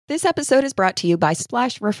This episode is brought to you by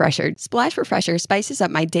Splash Refresher. Splash Refresher spices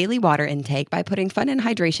up my daily water intake by putting fun and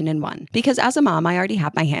hydration in one. Because as a mom, I already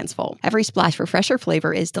have my hands full. Every Splash Refresher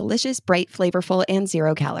flavor is delicious, bright, flavorful, and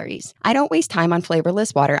 0 calories. I don't waste time on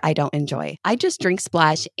flavorless water I don't enjoy. I just drink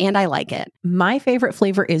Splash, and I like it. My favorite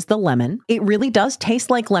flavor is the lemon. It really does taste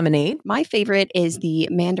like lemonade. My favorite is the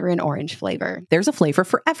mandarin orange flavor. There's a flavor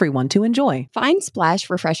for everyone to enjoy. Find Splash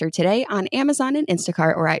Refresher today on Amazon and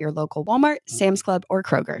Instacart or at your local Walmart, Sam's Club, or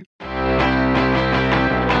Kroger.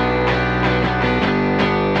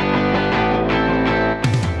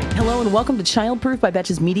 Hello and welcome to Childproof by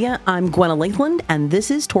Betches Media. I'm Gwenna Lakeland and this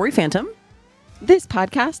is Tori Phantom. This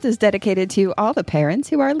podcast is dedicated to all the parents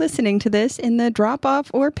who are listening to this in the drop-off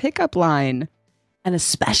or pickup line. And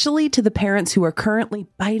especially to the parents who are currently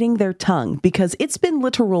biting their tongue because it's been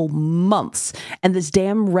literal months and this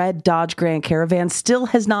damn red Dodge Grand Caravan still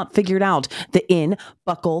has not figured out the in,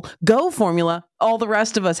 buckle, go formula all the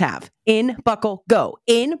rest of us have. In, buckle, go.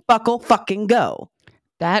 In, buckle, fucking go.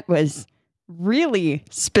 That was really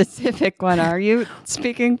specific one. Are you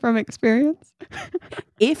speaking from experience?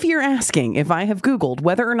 If you're asking if I have Googled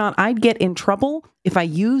whether or not I'd get in trouble if I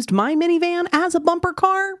used my minivan as a bumper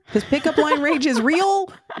car, because pickup line rage is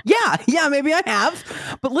real, yeah, maybe I have.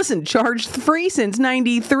 But listen, charged free since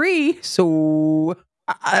 93, so...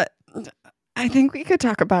 I think we could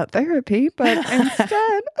talk about therapy, but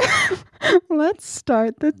instead, let's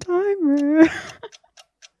start the timer.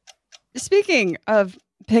 Speaking of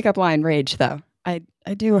pickup line rage, though, I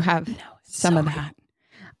do have some of that.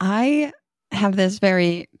 I have this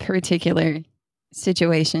very particular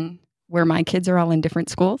situation where my kids are all in different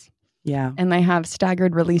schools. Yeah. And they have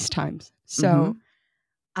staggered release times. So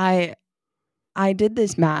I did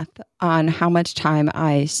this math on how much time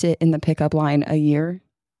I sit in the pickup line a year.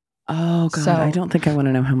 Oh, God. So, I don't think I want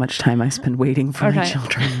to know how much time I spend waiting for my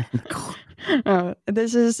children.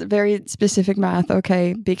 This is very specific math,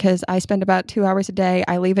 okay? Because I spend about 2 hours a day.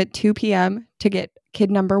 I leave at 2 p.m. to get kid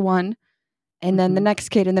number one. And then the next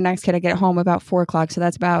kid and the next kid, I get home about 4 o'clock. So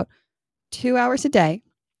that's about 2 hours a day.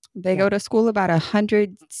 They go to school about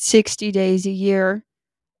 160 days a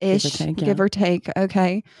year-ish, give or take,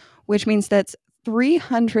 okay? Which means that's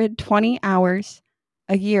 320 hours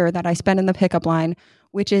a year that I spend in the pickup line,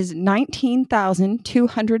 which is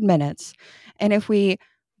 19,200 minutes. And if we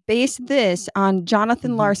base this on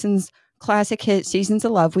Jonathan Larson's classic hit, Seasons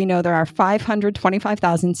of Love, we know there are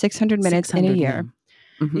 525,600 minutes in a year.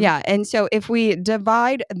 Yeah. And so if we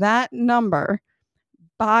divide that number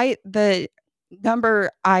by the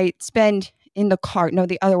number I spend in the car, no,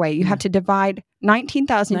 the other way, you have to divide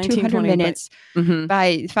 19,200 minutes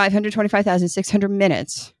by 525,600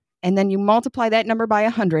 minutes. And then you multiply that number by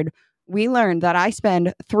 100. We learned that I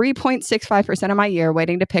spend 3.65% of my year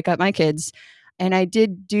waiting to pick up my kids. And I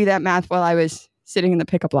did do that math while I was sitting in the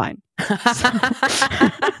pickup line.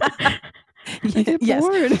 Yes.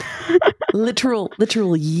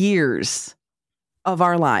 literal years of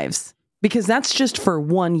our lives, because that's just for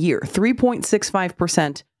 1 year,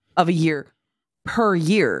 3.65% of a year per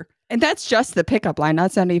year. And that's just the pickup line.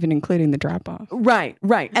 That's not even including the drop off. Right.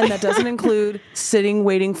 And that doesn't include sitting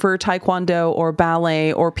waiting for taekwondo or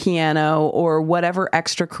ballet or piano or whatever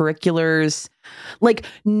extracurriculars. Like,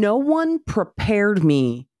 no one prepared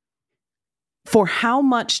me for how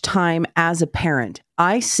much time as a parent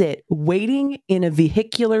I sit waiting in a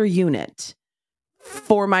vehicular unit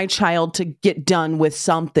for my child to get done with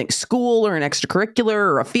something, school or an extracurricular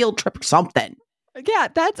or a field trip or something. Yeah,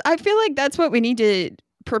 I feel like that's what we need to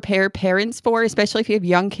prepare parents for, especially if you have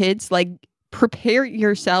young kids. Like, prepare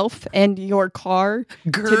yourself and your car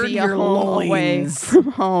to be your home away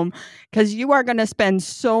from home, because you are going to spend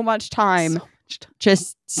so much time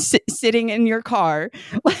just sitting in your car.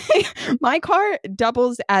 My car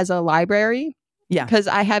doubles as a library. Yeah, because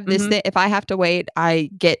I have this thing. If I have to wait,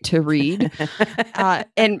 I get to read.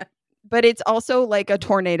 But it's also like a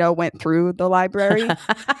tornado went through the library.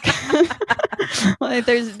 Like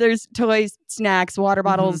there's toys, snacks, water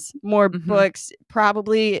bottles, more books,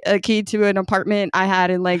 probably a key to an apartment I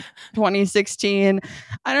had in like 2016.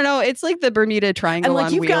 I don't know. It's like the Bermuda Triangle. And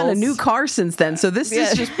like you've gotten a new car since then. So this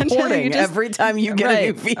is just porting every time you get a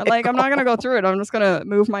new vehicle. Like, I'm not going to go through it. I'm just going to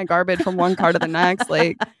move my garbage from one car to the next.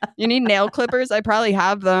 Like, you need nail clippers. I probably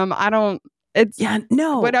have them. I don't.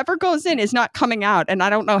 Whatever goes in is not coming out, and I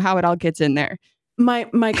don't know how it all gets in there.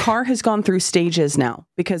 My car has gone through stages now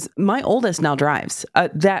because my oldest now drives.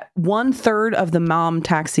 That 1/3 of the mom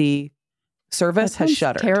taxi service has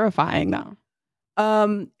shuttered. Terrifying, though.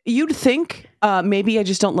 You'd think maybe I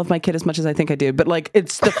just don't love my kid as much as I think I do, but like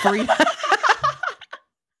it's the free.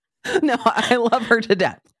 No, I love her to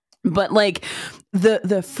death. But like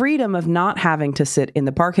the freedom of not having to sit in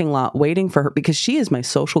the parking lot waiting for her, because she is my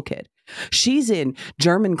social kid. She's in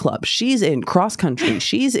German club. She's in cross country.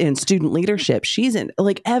 She's in student leadership. She's in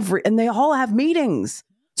like and they all have meetings.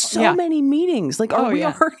 So many meetings. Like, are we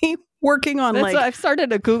already working on I've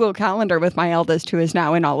started a Google Calendar with my eldest, who is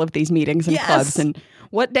now in all of these meetings and clubs. And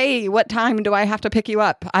what day, what time do I have to pick you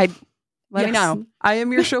up? Let me know. I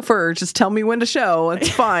am your chauffeur. Just tell me when to show. It's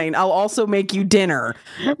fine. I'll also make you dinner.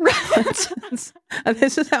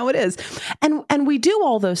 This is how it is. And we do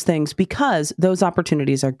all those things because those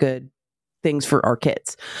opportunities are good things for our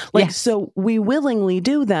kids. So we willingly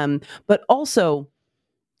do them, but also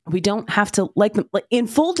we don't have to like them. Like in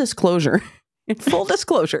full disclosure,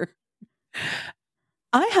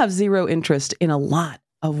 I have zero interest in a lot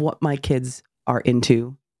of what my kids are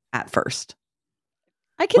into at first.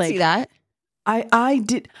 I can see that. I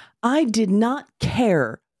did not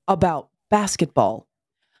care about basketball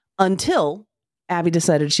until Abby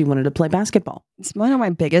decided she wanted to play basketball. It's one of my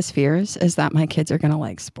biggest fears is that my kids are going to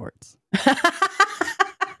like sports.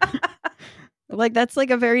 Like that's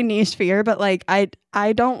like a very niche fear, but like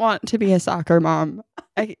I don't want to be a soccer mom.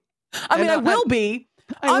 I will be.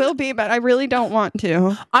 I will be, but I really don't want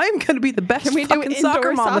to. I'm going to be the best fucking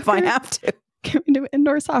soccer mom if I have to. Can we do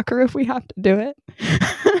indoor soccer if we have to do it?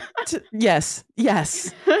 Yes.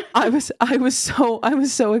 I was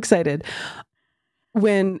so excited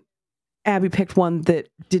when Abby picked one that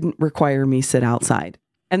didn't require me sit outside.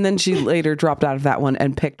 And then she later dropped out of that one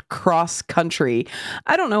and picked cross country.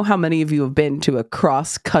 I don't know how many of you have been to a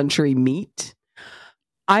cross country meet.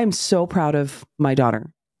 I am so proud of my daughter.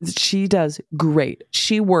 She does great.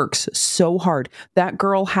 She works so hard. That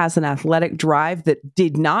girl has an athletic drive that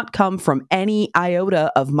did not come from any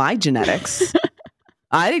iota of my genetics.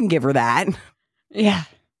 I didn't give her that. Yeah.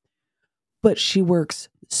 But she works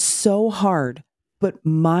so hard. But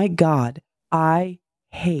my God, I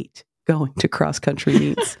hate going to cross country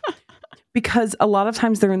meets because a lot of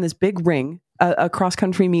times they're in this big ring. A cross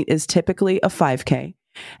country meet is typically a 5K,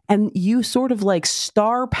 and you sort of like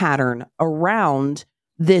star pattern around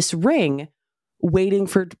this ring, waiting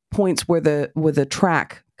for points where the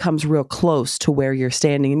track comes real close to where you're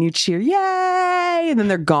standing, and you cheer, yay! And then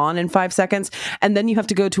they're gone in 5 seconds, and then you have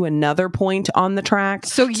to go to another point on the track.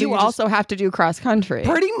 So you also have to do cross country.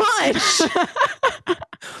 Pretty much.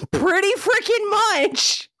 Pretty freaking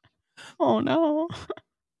much. Oh no.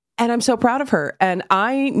 And I'm so proud of her. And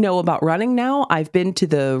I know about running now. I've been to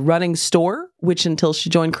the running store, which until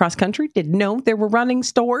she joined cross country, didn't know there were running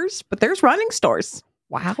stores, but there's running stores.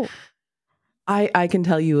 Wow. I can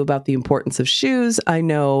tell you about the importance of shoes. I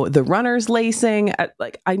know the runner's lacing.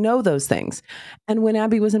 I know those things. And when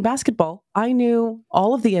Abby was in basketball, I knew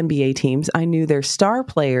all of the NBA teams. I knew their star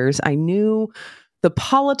players. I knew the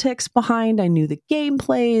politics behind. I knew the game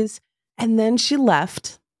plays. And then she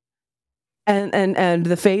left. And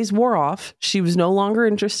the phase wore off. She was no longer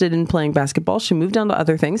interested in playing basketball. She moved on to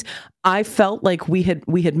other things. I felt like we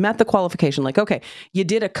had met the qualification. Like, okay, you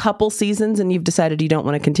did a couple seasons and you've decided you don't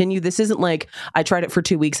want to continue. This isn't like I tried it for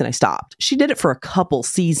 2 weeks and I stopped. She did it for a couple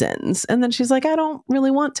seasons. And then she's like, I don't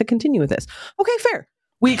really want to continue with this. Okay, fair.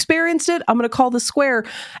 We experienced it. I'm going to call the square.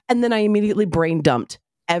 And then I immediately brain dumped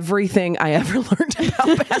everything I ever learned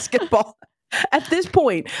about basketball. At this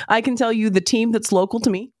point, I can tell you the team that's local to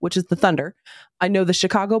me, which is the Thunder. I know the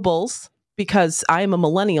Chicago Bulls because I am a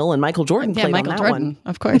millennial and Michael Jordan played on that one.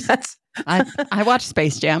 Of course. I watched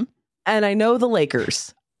Space Jam. And I know the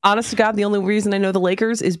Lakers. Honest to God, the only reason I know the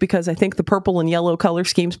Lakers is because I think the purple and yellow color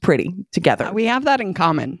scheme's pretty together. We have that in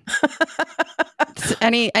common.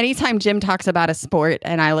 Anytime Jim talks about a sport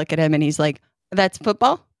and I look at him and he's like, that's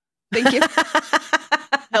football? Thank you.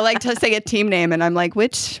 I like to say a team name and I'm like,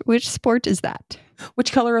 which sport is that?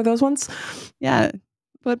 Which color are those ones? Yeah.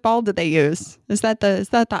 What ball did they use? Is that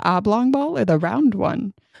the oblong ball or the round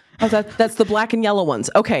one? Oh, that's the black and yellow ones.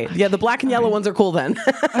 Okay. Yeah, the black and yellow ones are cool then.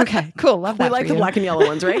 Okay, cool. Love that. We like the black and yellow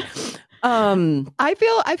ones, right? I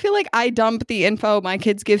feel like I dump the info my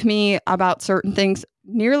kids give me about certain things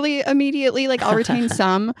nearly immediately. Like I'll retain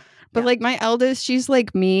some. But like my eldest, she's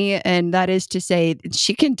like me. And that is to say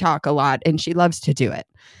she can talk a lot and she loves to do it.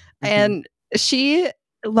 Mm-hmm. And she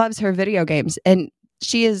loves her video games. And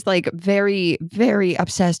she is like very, very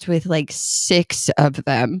obsessed with like 6 of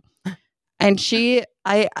them. And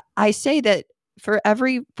I say that for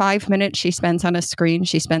every 5 minutes she spends on a screen,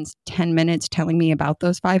 she spends 10 minutes telling me about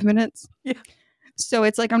those 5 minutes. Yeah. So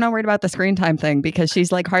it's like, I'm not worried about the screen time thing because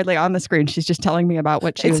she's like hardly on the screen. She's just telling me about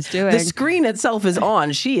what she was doing. The screen itself is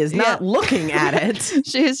on. She is not looking at it.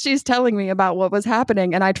 She's telling me about what was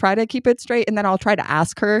happening, and I try to keep it straight, and then I'll try to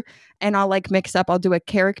ask her, and I'll like mix up. I'll do a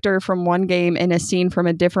character from one game and a scene from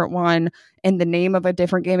a different one and the name of a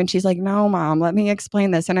different game. And she's like, no, Mom, let me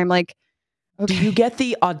explain this. And I'm like, okay. Do you get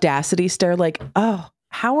the audacity stare? Like, oh,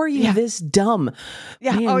 how are you this dumb?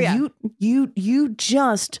 Yeah. Man, oh, yeah. You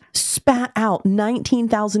just spat out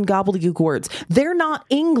 19,000 gobbledygook words. They're not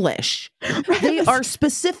English. Right. They are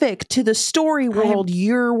specific to the story world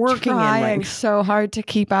you're working in. Trying so hard to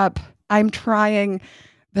keep up. I'm trying,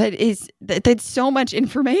 but that's so much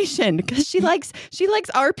information because she likes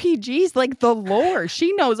RPGs, like the lore.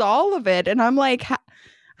 She knows all of it, and I'm like,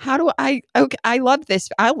 how do I? Okay, I love this.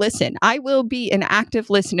 I'll listen. I will be an active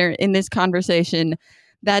listener in this conversation.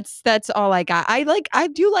 That's all I got. I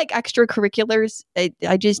do like extracurriculars.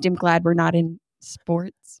 I just am glad we're not in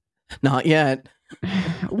sports. Not yet.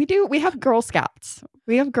 We have Girl Scouts.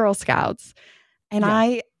 And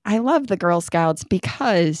I love the Girl Scouts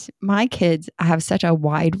because my kids have such a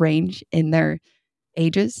wide range in their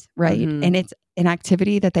ages, right? Mm-hmm. And it's an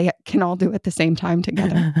activity that they can all do at the same time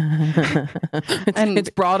together.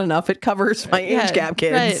 It's broad enough. It covers my age gap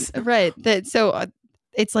kids. Right. So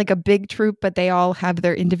it's like a big troop, but they all have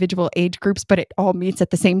their individual age groups, but it all meets at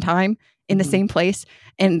the same time in the same place.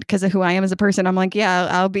 And because of who I am as a person, I'm like, yeah,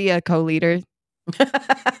 I'll be a co-leader.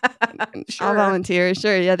 Sure. I'll volunteer.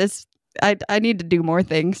 Sure. Yeah. I need to do more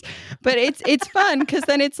things, but it's fun because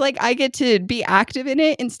then it's like I get to be active in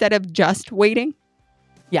it instead of just waiting.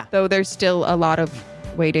 Yeah. Though there's still a lot of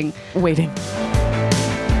waiting.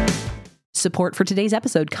 Support for today's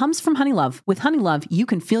episode comes from Honeylove. With Honeylove, you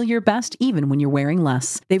can feel your best even when you're wearing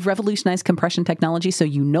less. They've revolutionized compression technology so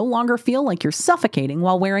you no longer feel like you're suffocating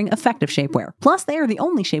while wearing effective shapewear. Plus, they are the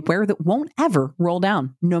only shapewear that won't ever roll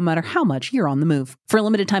down, no matter how much you're on the move. For a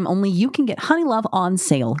limited time only, you can get Honeylove on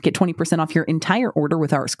sale. Get 20% off your entire order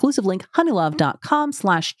with our exclusive link,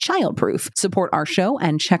 honeylove.com/childproof. Support our show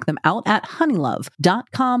and check them out at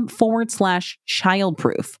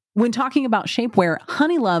honeylove.com/childproof. When talking about shapewear,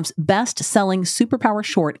 Honeylove's best-selling Superpower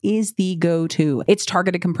Short is the go-to. It's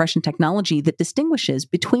targeted compression technology that distinguishes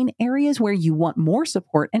between areas where you want more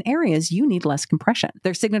support and areas you need less compression.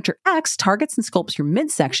 Their Signature X targets and sculpts your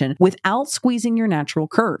midsection without squeezing your natural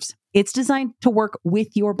curves. It's designed to work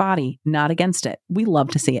with your body, not against it. We love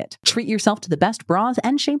to see it. Treat yourself to the best bras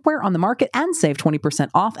and shapewear on the market and save 20%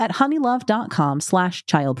 off at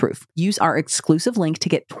honeylove.com/childproof. Use our exclusive link to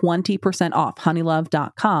get 20% off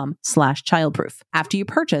honeylove.com/childproof. After you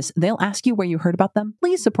purchase, they'll ask you where you heard about them.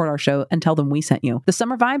 Please support our show and tell them we sent you. The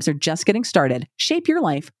summer vibes are just getting started. Shape your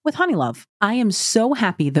life with Honeylove. I am so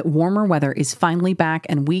happy that warmer weather is finally back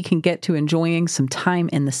and we can get to enjoying some time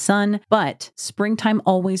in the sun, but springtime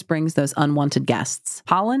always brings those unwanted guests,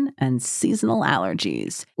 pollen and seasonal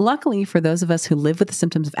allergies. Luckily for those of us who live with the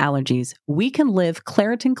symptoms of allergies, we can live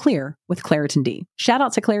Claritin Clear with Claritin D. Shout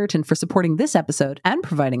out to Claritin for supporting this episode and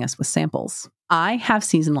providing us with samples. I have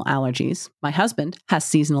seasonal allergies. My husband has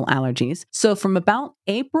seasonal allergies. So from about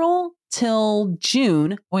April till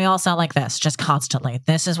June, we all sound like this, just constantly.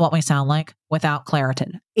 This is what we sound like without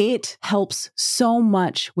Claritin. It helps so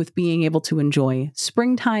much with being able to enjoy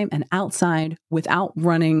springtime and outside without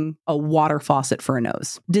running a water faucet for a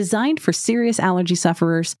nose. Designed for serious allergy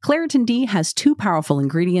sufferers, Claritin D has 2 powerful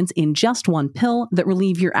ingredients in just one pill that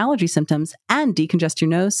relieve your allergy symptoms and decongest your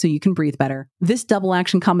nose so you can breathe better. This double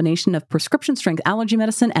action combination of prescription strength allergy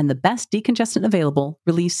medicine and the best decongestant available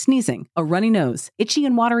relieves sneezing, a runny nose, itchy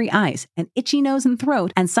and watery eyes, an itchy nose and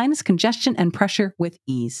throat, and sinus congestion and pressure with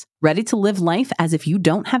ease. Ready to live life as if you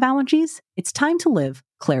don't have allergies? It's time to live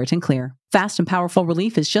Claritin Clear. Fast and powerful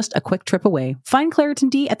relief is just a quick trip away. Find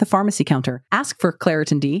Claritin D at the pharmacy counter. Ask for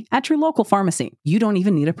Claritin D at your local pharmacy. You don't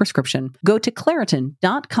even need a prescription. Go to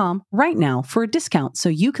Claritin.com right now for a discount so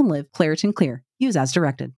you can live Claritin Clear. Use as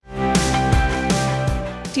directed.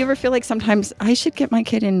 Do you ever feel like sometimes I should get my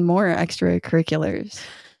kid in more extracurriculars?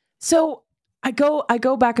 So I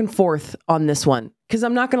go back and forth on this one because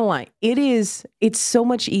I'm not going to lie. It's so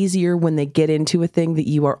much easier when they get into a thing that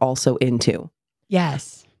you are also into.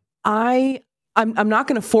 Yes. I'm not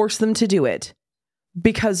going to force them to do it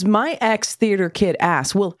because my ex-theater kid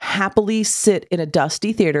ass will happily sit in a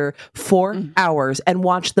dusty theater for hours and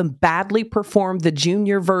watch them badly perform the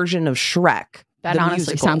junior version of Shrek. That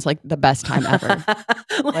honestly sounds like the best time ever.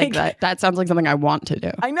 like that sounds like something I want to do.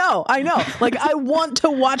 I know. Like I want to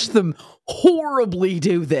watch them horribly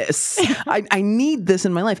do this. I need this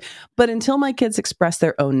in my life. But until my kids express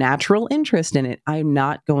their own natural interest in it, I'm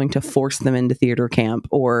not going to force them into theater camp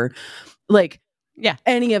or like Yeah.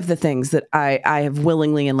 any of the things that I have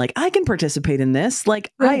willingly and like, I can participate in this.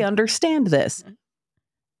 Like, Right. I understand this.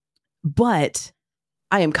 But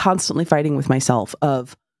I am constantly fighting with myself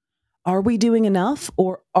of, are we doing enough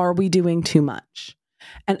or are we doing too much?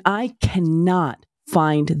 And I cannot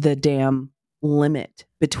find the damn limit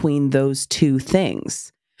between those two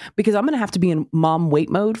things because I'm going to have to be in mom wait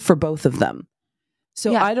mode for both of them.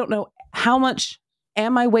 So Yeah. I don't know how much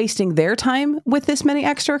am I wasting their time with this many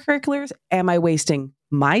extracurriculars? Am I wasting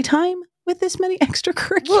my time with this many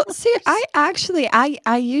extracurriculars? Well, see,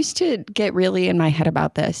 I used to get really in my head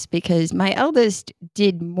about this because my eldest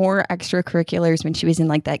did more extracurriculars when she was in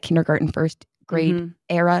like that kindergarten, first grade Mhm.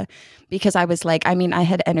 era, because I was like, I mean, I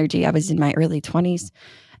had energy. I was in my early 20s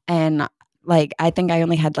and like, I think I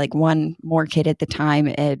only had like one more kid at the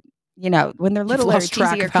time. And, you know, when they're You've little, lost it's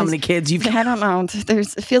track easier of how 'cause- many kids you've got. I don't know.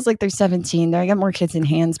 It feels like there's 17. I got more kids in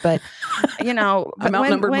hands, but you know, I'm but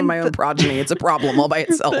outnumbered by my own progeny. It's a problem all by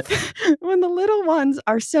itself. when the little ones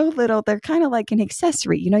are so little, they're kind of like an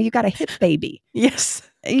accessory. You know, you got a hip baby. Yes.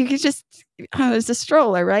 You could just, it's a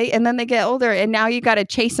stroller, right? And then they get older, and now you got to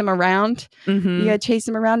chase them around. Mm-hmm. You got to chase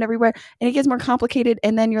them around everywhere, and it gets more complicated.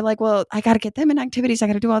 And then you're like, well, I got to get them in activities. I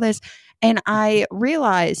got to do all this. And I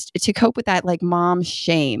realized to cope with that, like mom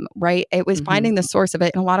shame, right? It was Mhm. finding the source of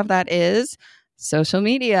it, and a lot of that is social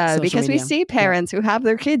media Social because media. we see parents who have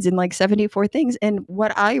their kids in like 74 things. And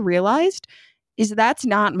what I realized is that's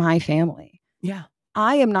not my family. Yeah.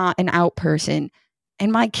 I am not an out person.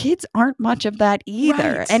 And my kids aren't much of that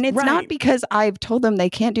either. Right, And it's right. not because I've told them they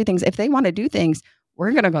can't do things. If they want to do things, we're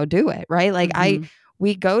going to go do it, right? Like Mhm.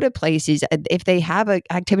 we go to places. If they have an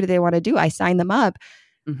activity they want to do, I sign them up.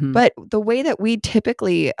 Mhm. But the way that we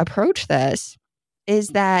typically approach this is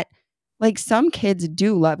that like some kids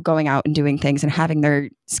do love going out and doing things and having their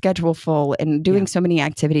schedule full and doing Yeah. so many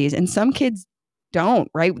activities. And some kids don't,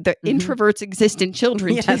 right? The Mhm. introverts exist in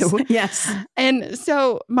children Yes. too. Yes. And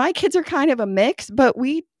so my kids are kind of a mix, but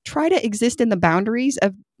we try to exist in the boundaries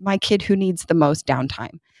of my kid who needs the most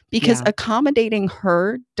downtime because Yeah. accommodating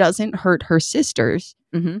her doesn't hurt her sisters.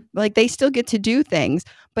 Mm-hmm. Like they still get to do things.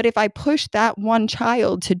 But if I push that one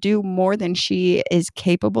child to do more than she is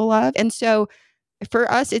capable of, and so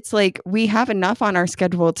for us, it's like we have enough on our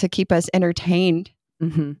schedule to keep us entertained,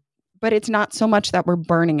 Mm-hmm. but it's not so much that we're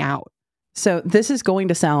burning out. So this is going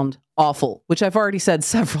to sound awful, which I've already said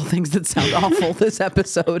several things that sound awful this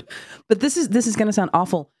episode, but this is going to sound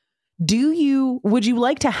awful. Would you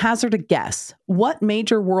like to hazard a guess? What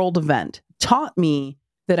major world event taught me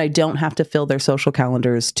that I don't have to fill their social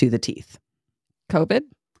calendars to the teeth? COVID?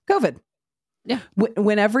 COVID. Yeah.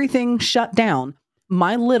 When everything shut down,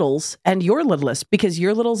 my littles and your littlest, because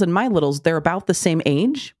your littles and my littles, they're about the same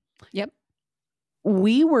age. Yep.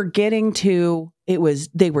 We were getting to,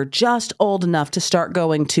 they were just old enough to start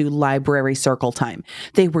going to library circle time.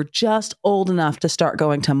 They were just old enough to start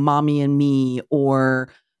going to Mommy and Me or,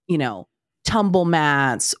 you know, tumble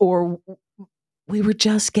mats, or we were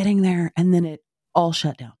just getting there and then it all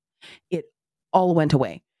shut down. It all went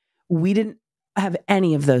away. We didn't have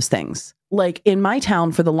any of those things. Like in my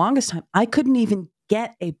town for the longest time, I couldn't even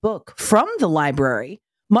get a book from the library,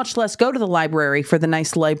 much less go to the library for the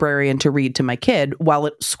nice librarian to read to my kid while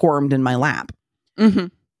it squirmed in my lap. Mm-hmm.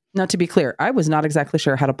 Now, to be clear, I was not exactly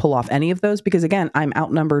sure how to pull off any of those because, again, I'm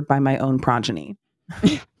outnumbered by my own progeny.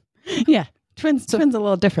 Yeah. Twins a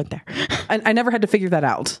little different there. I never had to figure that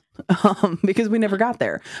out because we never got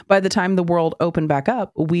there. By the time the world opened back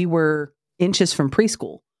up, we were inches from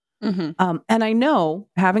preschool. Mm-hmm. And I know,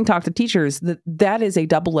 having talked to teachers, that is a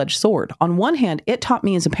double-edged sword. On one hand, it taught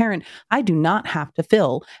me as a parent, I do not have to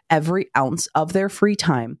fill every ounce of their free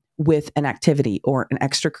time with an activity or an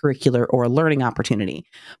extracurricular or a learning opportunity.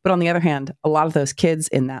 But on the other hand, a lot of those kids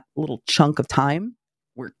in that little chunk of time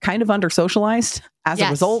were kind of under-socialized as a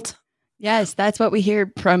result. Yes, that's what we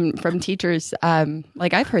hear from teachers.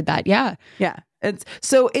 Like I've heard that. Yeah. Yeah. It's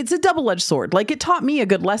a double-edged sword. Like it taught me a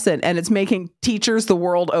good lesson and it's making teachers the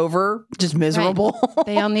world over just miserable. Right.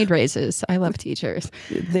 They all need raises. I love teachers.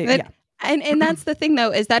 Yeah. And that's the thing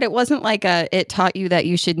though, is that it wasn't like it taught you that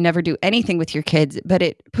you should never do anything with your kids, but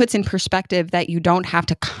it puts in perspective that you don't have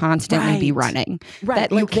to constantly be running. Right.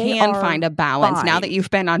 That you can find a balance. fine. Now that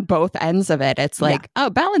you've been on both ends of it, it's like,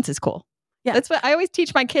 oh, balance is cool. Yeah. That's what I always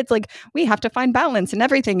teach my kids. Like, we have to find balance and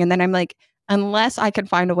everything. And then I'm like, unless I can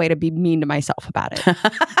find a way to be mean to myself about it,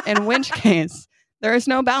 in which case there is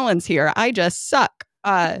no balance here. I just suck.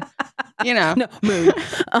 You know, No, mood.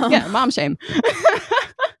 yeah, mom shame.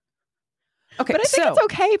 Okay, But I think it's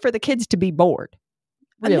okay for the kids to be bored.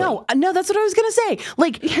 Really. No, that's what I was going to say.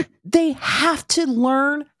 Like, they have to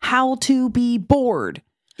learn how to be bored.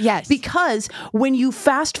 Yes. Because when you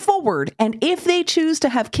fast forward, and if they choose to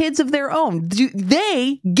have kids of their own,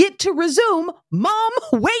 they get to resume mom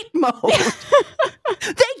wait mode.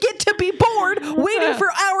 They get to be bored waiting for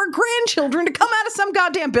our grandchildren to come out of some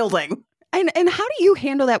goddamn building. And how do you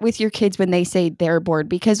handle that with your kids when they say they're bored?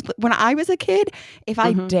 Because when I was a kid, if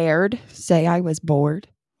I dared say I was bored,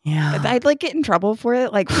 I'd like get in trouble for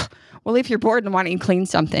it. Like, well, if you're bored, then why don't you clean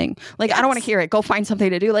something? Like, I don't want to hear it. Go find something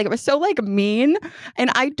to do. Like, it was so like mean. And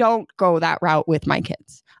I don't go that route with my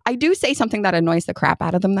kids. I do say something that annoys the crap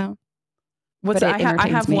out of them though. What's I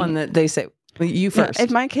have me. one that they say, you first. Yeah,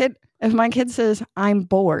 if my kid says I'm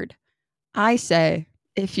bored, I say,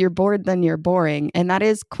 if you're bored, then you're boring. And that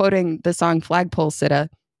is quoting the song Flagpole Sitta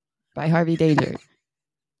by Harvey Danger.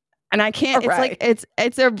 And I can't,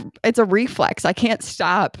 it's a reflex. I can't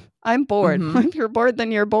stop. I'm bored. If you're bored,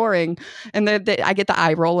 then you're boring. And I get the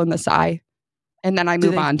eye roll and the sigh. And then I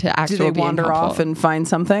move on to actually do they wander off and find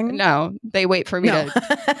something? No, they wait for me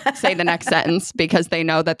to say the next sentence because they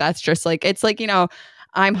know that that's just like, it's like,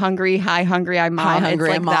 I'm hungry. Hi, hungry. I'm mom. Hi, hungry,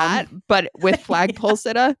 it's like I'm mom. that, but with Flagpole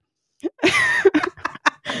Sitta.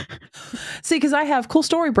 See, because I have cool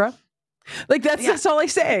story, bro. Like that's all I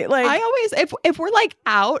say. Like I always, if we're like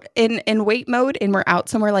out in wait mode and we're out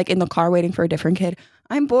somewhere like in the car waiting for a different kid,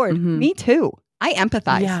 I'm bored. Me too. I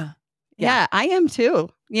empathize. Yeah, I am too.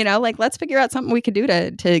 Like let's figure out something we could do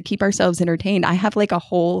to keep ourselves entertained. I have like a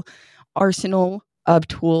whole arsenal of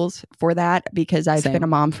tools for that because I've been a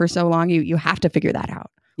mom for so long. You have to figure that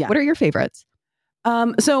out. Yeah. What are your favorites?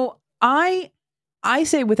 So I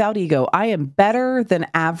say without ego, I am better than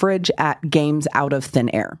average at games out of thin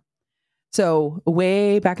air. So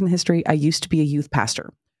way back in the history, I used to be a youth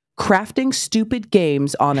pastor. Crafting stupid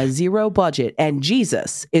games on a zero budget and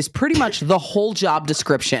Jesus is pretty much the whole job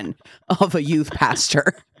description of a youth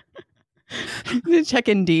pastor. Check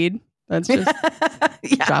Indeed. That's just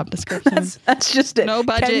job description. That's just it. No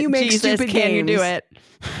budget. Can you make stupid games? Can you do it?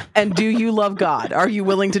 And do you love God? Are you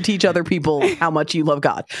willing to teach other people how much you love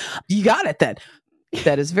God? You got it then.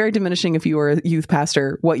 That is very diminishing if you are a youth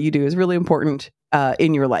pastor. What you do is really important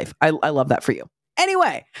in your life. I love that for you.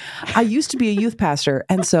 Anyway, I used to be a youth pastor,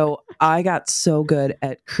 and so I got so good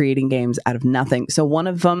at creating games out of nothing. So one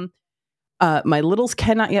of them, my littles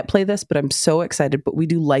cannot yet play this, but I'm so excited. But we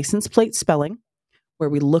do license plate spelling, where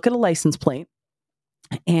we look at a license plate,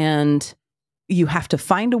 and you have to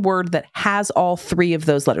find a word that has all three of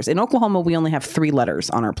those letters. In Oklahoma, we only have 3 letters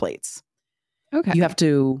on our plates. Okay. You have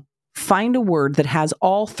to find a word that has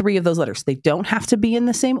all 3 of those letters. They don't have to be in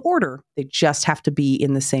the same order. They just have to be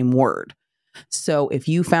in the same word. So if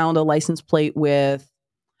you found a license plate with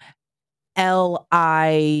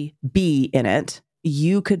L-I-B in it,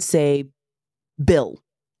 you could say bill.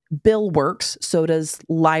 Bill works. So does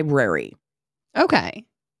library. Okay.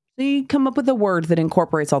 So you come up with a word that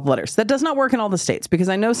incorporates all the letters. That does not work in all the states because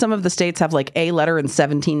I know some of the states have like a letter and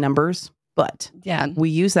 17 numbers, but we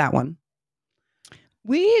use that one.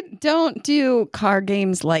 We don't do card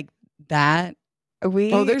games like that.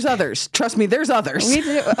 There's others. Trust me, there's others. We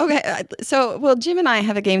do. Okay. So, Jim and I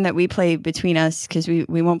have a game that we play between us because we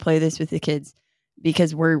won't play this with the kids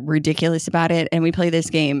because we're ridiculous about it. And we play this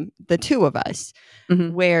game, the 2 of us,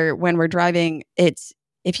 where when we're driving, it's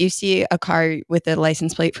if you see a car with a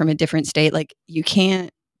license plate from a different state, like you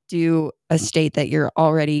can't do a state that you're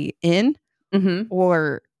already in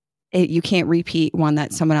or you can't repeat one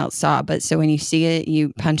that someone else saw. But so when you see it,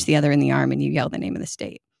 you punch the other in the arm and you yell the name of the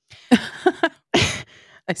state.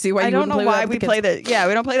 I see why. I don't know why we play that. Yeah,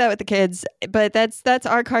 we don't play that with the kids, but that's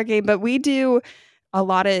our card game. But we do a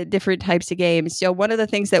lot of different types of games. So one of the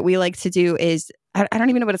things that we like to do is I don't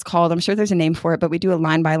even know what it's called. I'm sure there's a name for it, but we do a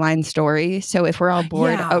line by line story. So if we're all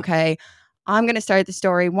bored, okay, I'm going to start the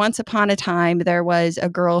story. Once upon a time, there was a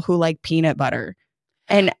girl who liked peanut butter.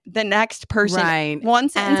 And the next person, one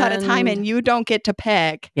sentence at a time, and you don't get to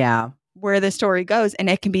pick where the story goes. And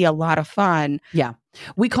it can be a lot of fun. Yeah.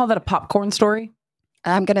 We call that a popcorn story.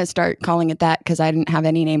 I'm going to start calling it that because I didn't have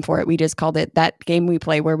any name for it. We just called it that game we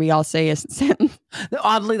play where we all say a sentence.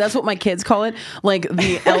 Oddly, that's what my kids call it. Like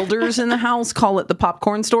the elders in the house call it the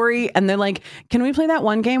popcorn story. And they're like, can we play that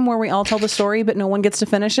one game where we all tell the story, but no one gets to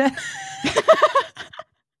finish it?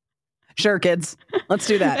 Sure, kids. Let's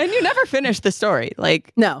do that. And you never finish the story.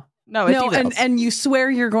 Like, no, it's and you swear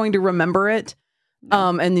you're going to remember it.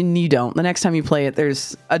 And then you don't. The next time you play it,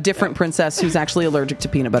 there's a different princess who's actually allergic to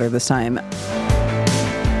peanut butter this time.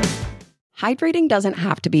 Hydrating doesn't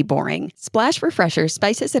have to be boring. Splash Refresher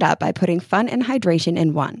spices it up by putting fun and hydration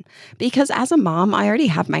in one. Because as a mom, I already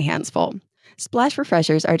have my hands full. Splash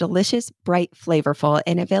Refreshers are delicious, bright, flavorful,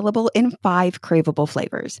 and available in 5 craveable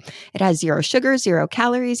flavors. It has 0 sugar, 0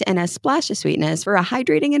 calories, and a splash of sweetness for a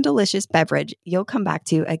hydrating and delicious beverage you'll come back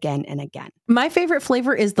to again and again. My favorite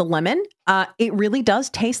flavor is the lemon. It really does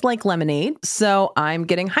taste like lemonade, so I'm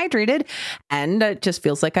getting hydrated and it just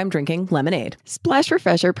feels like I'm drinking lemonade. Splash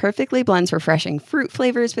Refresher perfectly blends refreshing fruit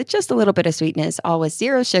flavors with just a little bit of sweetness, all with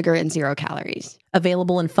 0 sugar and 0 calories.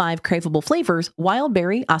 Available in 5 craveable flavors: wild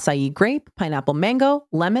berry, acai grape, pineapple mango,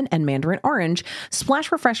 lemon, and mandarin orange.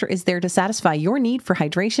 Splash Refresher is there to satisfy your need for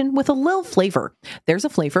hydration with a little flavor. There's a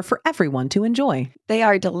flavor for everyone to enjoy. They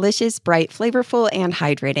are delicious, bright, flavorful, and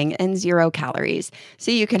hydrating, and 0 calories,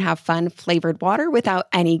 so you can have fun, flavored water without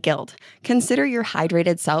any guilt. Consider your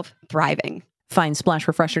hydrated self thriving. Find Splash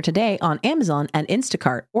Refresher today on Amazon and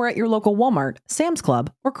Instacart, or at your local Walmart, Sam's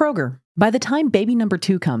Club, or Kroger. By the time baby number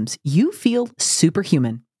 2 comes, you feel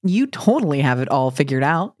superhuman. You totally have it all figured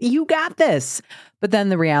out. You got this. But then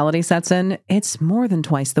the reality sets in. It's more than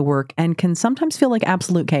twice the work and can sometimes feel like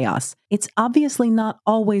absolute chaos. It's obviously not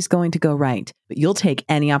always going to go right, but you'll take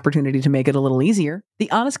any opportunity to make it a little easier. The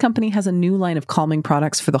Honest Company has a new line of calming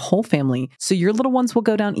products for the whole family, so your little ones will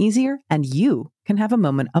go down easier and you can have a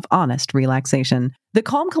moment of honest relaxation. The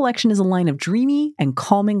Calm Collection is a line of dreamy and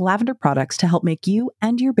calming lavender products to help make you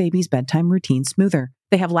and your baby's bedtime routine smoother.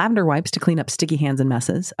 They have lavender wipes to clean up sticky hands and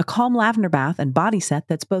messes, a calm lavender bath and body set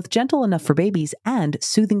that's both gentle enough for babies and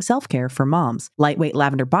soothing self-care for moms, lightweight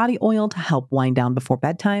lavender body oil to help wind down before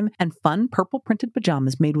bedtime, and fun purple printed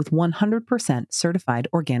pajamas made with 100% certified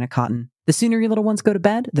organic cotton. The sooner your little ones go to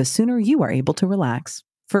bed, the sooner you are able to relax.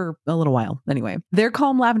 For a little while, anyway. Their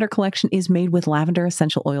Calm Lavender collection is made with lavender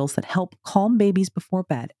essential oils that help calm babies before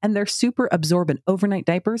bed, and their super absorbent overnight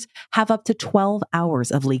diapers have up to 12 hours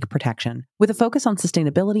of leak protection. With a focus on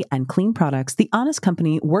sustainability and clean products, The Honest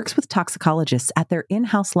Company works with toxicologists at their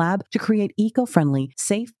in-house lab to create eco-friendly,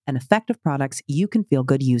 safe, and effective products you can feel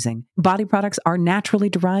good using. Body products are naturally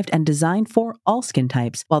derived and designed for all skin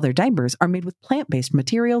types, while their diapers are made with plant-based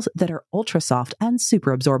materials that are ultra soft and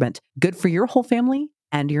super absorbent. Good for your whole family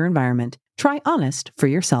and your environment. Try Honest for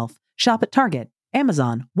yourself. Shop at Target,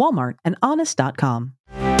 Amazon, Walmart, and Honest.com.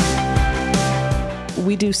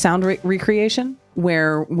 We do sound recreation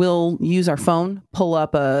where we'll use our phone, pull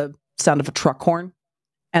up a sound of a truck horn,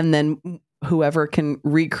 and then whoever can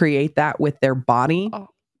recreate that with their body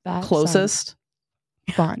closest.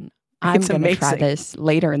 Fun. I'm going to try this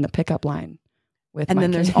later in the pickup line. And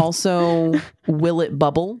then there's also Will It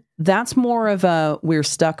Bubble. That's more of a we're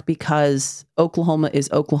stuck because Oklahoma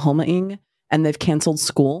is Oklahoma-ing and they've canceled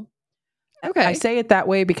school. Okay. I say it that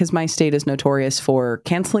way because my state is notorious for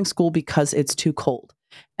canceling school because it's too cold.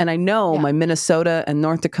 And I know my Minnesota and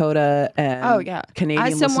North Dakota and Canadian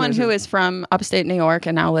as someone who is from upstate New York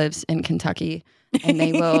and now lives in Kentucky, and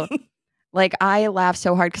they will... Like, I laugh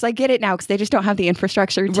so hard because I get it now because they just don't have the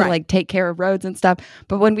infrastructure to like take care of roads and stuff.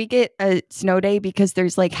 But when we get a snow day because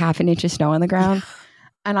there's like half an inch of snow on the ground,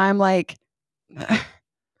 and I'm like,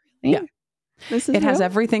 this is it has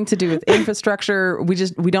everything to do with infrastructure.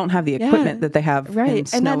 We don't have the equipment that they have in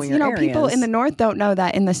snowier and that's, areas. People in the north don't know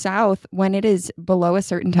that in the south, when it is below a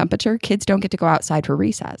certain temperature, kids don't get to go outside for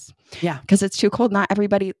recess. Yeah, because it's too cold. Not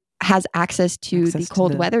everybody has access to the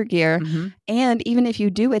cold weather gear. Mm-hmm. And even if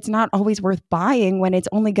you do, it's not always worth buying when it's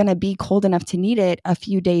only going to be cold enough to need it a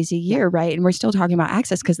few days a year, right? And we're still talking about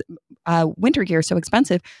access because winter gear is so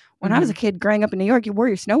expensive. When I was a kid growing up in New York, you wore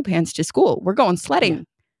your snow pants to school. We're going sledding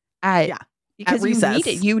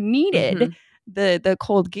because you needed the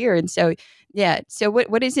cold gear. And so, so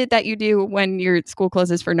what is it that you do when your school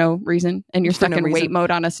closes for no reason and you're stuck in wait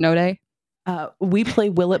mode on a snow day? We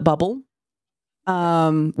play Will It Bubble.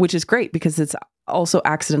 Which is great because it's also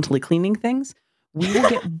accidentally cleaning things. We will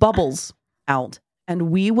get bubbles out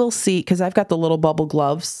and we will see, because I've got the little bubble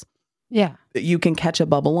gloves that you can catch a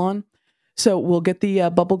bubble on. So we'll get the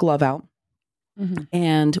bubble glove out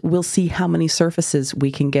and we'll see how many surfaces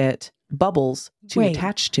we can get bubbles to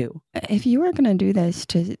attach to. If you are going to do this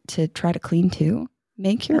to try to clean too,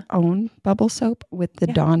 make your own bubble soap with the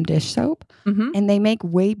Dawn dish soap, and they make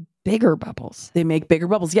way bigger bubbles. They make bigger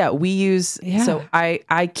bubbles. Yeah, we use, so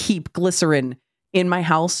I keep glycerin in my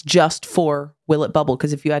house just for Will It Bubble,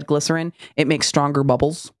 because if you add glycerin, it makes stronger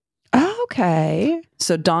bubbles. Okay.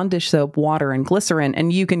 So Dawn dish soap, water, and glycerin,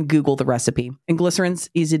 and you can Google the recipe. And glycerin's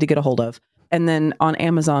easy to get a hold of. And then on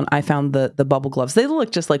Amazon, I found the bubble gloves. They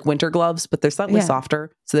look just like winter gloves, but they're slightly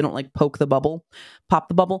softer, so they don't like pop the bubble.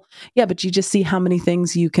 Yeah, but you just see how many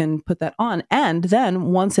things you can put that on. And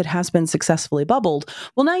then once it has been successfully bubbled,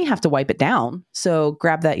 well, now you have to wipe it down. So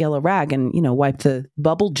grab that yellow rag and, wipe the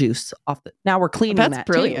bubble juice off. Now we're cleaning that. That's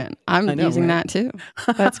brilliant. Too. I'm using that too.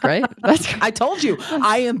 That's great. That's great. I told you,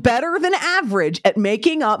 I am better than average at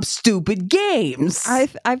making up stupid games.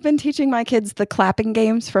 I've been teaching my kids the clapping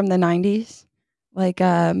games from the 90s. Like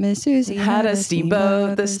Miss Susie had a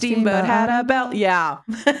steamboat, the steamboat had a bell. Yeah.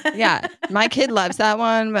 Yeah. My kid loves that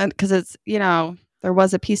one because it's, there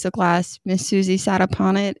was a piece of glass. Miss Susie sat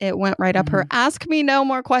upon it. It went right up her. Ask me no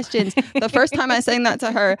more questions. The first time I sang that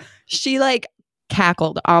to her, she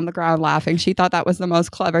cackled on the ground laughing. She thought that was the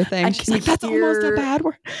most clever thing. She's like, that's almost a bad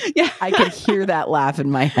word. Yeah. I could hear that laugh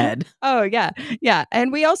in my head. Oh, yeah. Yeah.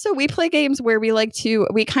 And we play games where we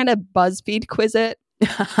kind of BuzzFeed quiz it.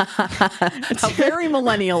 How very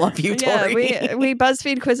millennial of you, Tori. Yeah, we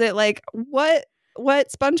BuzzFeed quiz it what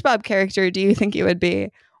SpongeBob character do you think you would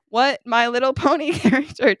be? What My Little Pony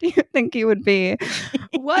character do you think you would be?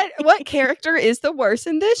 What character is the worst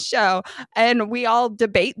in this show? And we all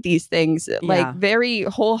debate these things very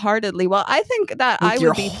wholeheartedly. Well, I think that With I your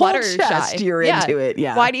would be whole Fluttershy. Chest, you're into it.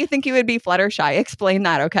 Yeah. Why do you think you would be Fluttershy? Explain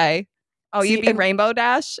that, okay? Oh, you'd be Rainbow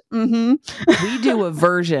Dash? Mm-hmm. We do a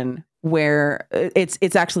version where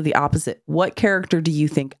it's actually the opposite. What character do you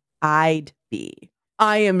think I'd be?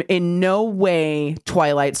 I am in no way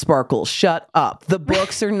Twilight Sparkle. Shut up. The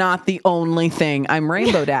books are not the only thing. I'm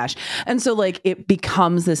Rainbow Dash. And so it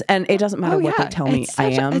becomes this, and it doesn't matter what they tell me I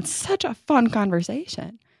am. It's such a fun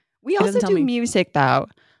conversation. We also do music though.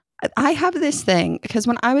 I have this thing because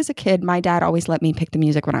when I was a kid, my dad always let me pick the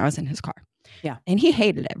music when I was in his car. Yeah. And he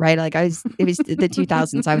hated it, right? It was the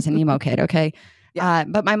 2000s. I was an emo kid. Okay. Yeah.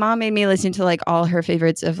 But my mom made me listen to all her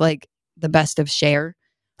favorites of the best of Cher.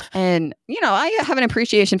 And, I have an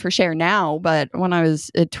appreciation for Cher now, but when I was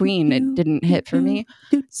a tween, it didn't hit for me.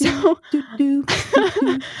 So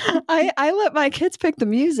I let my kids pick the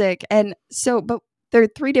music. And so, but there are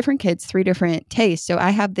 3 different kids, 3 different tastes. So I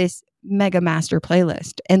have this mega master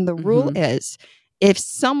playlist. And the rule is if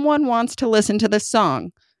someone wants to listen to the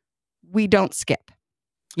song, we don't skip.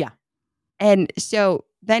 Yeah. And so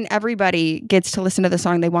then everybody gets to listen to the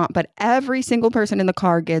song they want, but every single person in the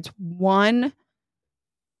car gets one.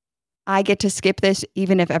 I get to skip this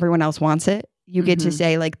even if everyone else wants it. You get to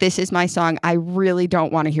say this is my song. I really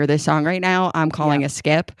don't want to hear this song right now. I'm calling a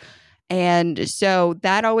skip. And so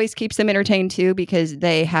that always keeps them entertained too, because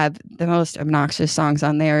they have the most obnoxious songs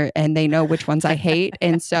on there and they know which ones I hate.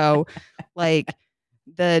 And so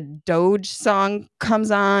the Doge song comes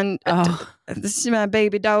on. Oh. This is my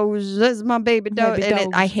baby Doge. This is my baby Doge.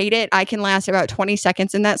 And I hate it. I can last about 20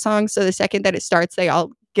 seconds in that song. So the second that it starts, they all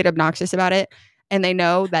get obnoxious about it. And they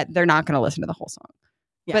know that they're not going to listen to the whole song.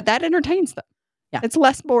 Yeah. But that entertains them. Yeah. It's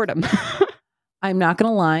less boredom. I'm not going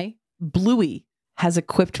to lie. Bluey has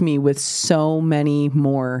equipped me with so many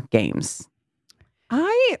more games.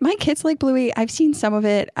 My kids like Bluey. I've seen some of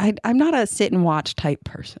it. I'm not a sit and watch type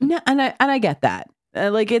person. No, and I get that.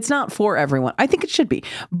 It's not for everyone. I think it should be.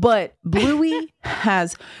 But Bluey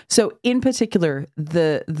has, so in particular,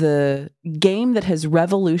 the game that has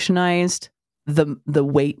revolutionized the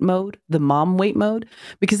wait mode, the mom wait mode,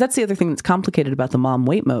 because that's the other thing that's complicated about the mom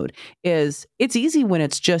wait mode is it's easy when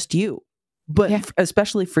it's just you, but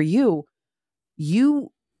especially for you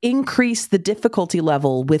increase the difficulty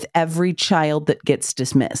level with every child that gets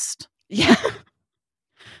dismissed. Yeah.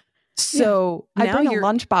 So I bring a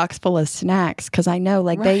lunchbox full of snacks because I know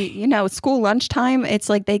they, school lunchtime, it's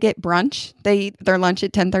they get brunch. Their lunch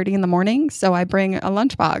at 10:30 in the morning. So I bring a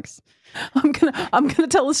lunchbox. I'm gonna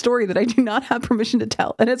tell a story that I do not have permission to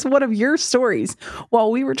tell, and it's one of your stories.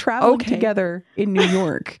 While we were traveling together in New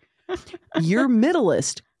York, your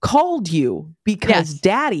middleest called you because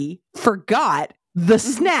Daddy forgot the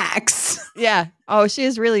snacks. Yeah. Oh, she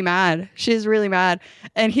is really mad. She is really mad,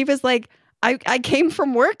 and he was like, I came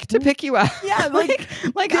from work to pick you up. Yeah,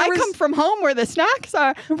 I come from home where the snacks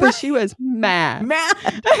are. But she was mad.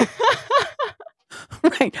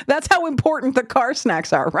 Right. That's how important the car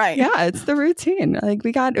snacks are, right? Yeah, it's the routine.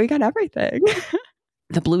 We got everything.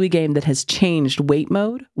 The Bluey game that has changed wait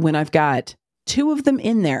mode when I've got 2 of them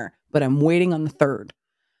in there, but I'm waiting on the 3rd.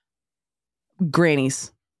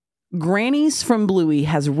 Grannies. Grannies from Bluey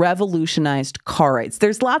has revolutionized car rides.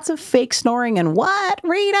 There's lots of fake snoring and what,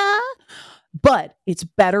 Rita? But it's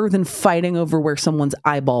better than fighting over where someone's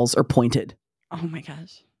eyeballs are pointed. Oh my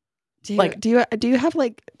gosh. Do you have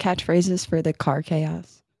catchphrases for the car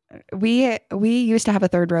chaos? We used to have a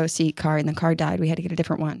 3rd row seat car and the car died. We had to get a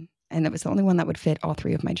different one. And it was the only one that would fit all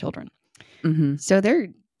 3 of my children. Mm-hmm. So they're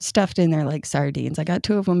stuffed in there like sardines. I got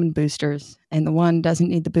 2 of them in boosters, and the one doesn't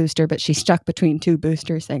need the booster, but she's stuck between 2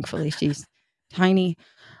 boosters. Thankfully, she's tiny.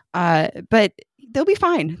 But they'll be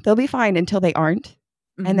fine. They'll be fine until they aren't.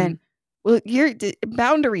 And then, well,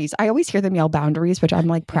 boundaries. I always hear them yell boundaries, which I'm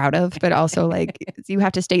like proud of, but also like you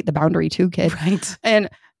have to state the boundary too, kid. Right. And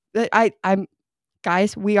I'm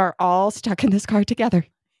guys, we are all stuck in this car together.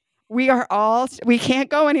 We can't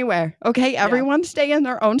go anywhere. Okay. Everyone stay in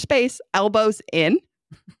their own space, elbows in.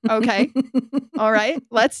 Okay. All right.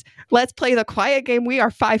 Let's play the quiet game. We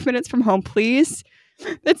are 5 minutes from home, please.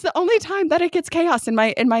 It's the only time that it gets chaos in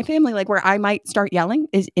my family, like where I might start yelling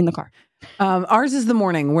is in the car. Ours is the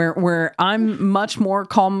morning where I'm much more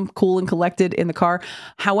calm, cool, and collected in the car.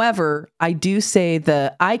 However, I do say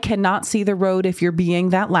I cannot see the road if you're being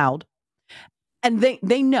that loud. And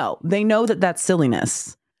they know that that's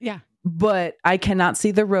silliness. Yeah. But I cannot see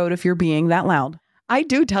the road if you're being that loud. I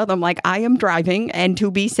do tell them, like, I am driving, and to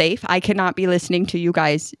be safe, I cannot be listening to you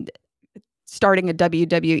guys starting a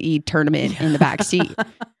WWE tournament in the back seat.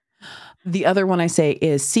 The other one I say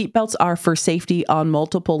is seatbelts are for safety on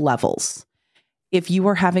multiple levels. If you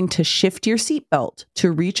are having to shift your seatbelt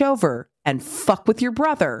to reach over and fuck with your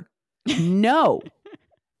brother, no.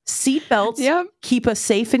 Seatbelts keep us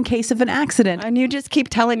safe in case of an accident. And you just keep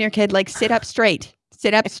telling your kid, like, sit up straight.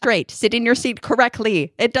 Sit up straight. Sit in your seat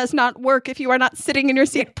correctly. It does not work if you are not sitting in your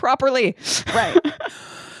seat properly. Right.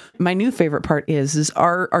 My new favorite part is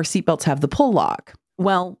our seatbelts have the pull lock.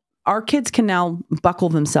 Well, our kids can now buckle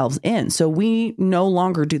themselves in. So we no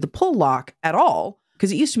longer do the pull lock at all.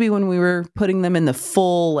 Because it used to be when we were putting them in the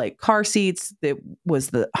full like car seats, it was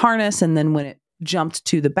the harness. And then when it jumped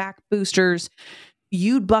to the back boosters,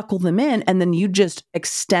 you'd buckle them in and then you just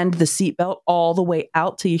extend the seatbelt all the way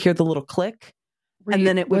out till you hear the little click. And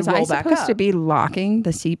then it would roll back up. Was I supposed to be locking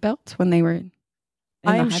the seatbelts when they were...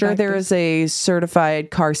 I am sure there is a certified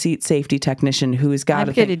car seat safety technician who's got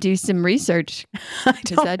I'm going to do some research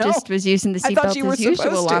because I just was using the seatbelt as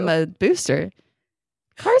usual on the booster.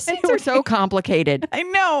 Car seats are so complicated. I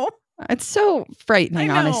know. It's so frightening,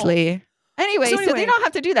 honestly. Anyway, so they don't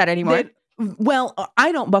have to do that anymore.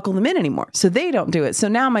 I don't buckle them in anymore, so they don't do it. So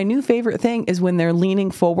now my new favorite thing is when they're leaning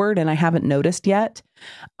forward and I haven't noticed yet,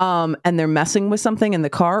 and they're messing with something in the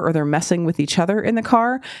car or they're messing with each other in the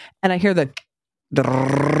car, and I hear the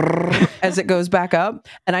as it goes back up,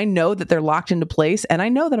 and I know that they're locked into place, and I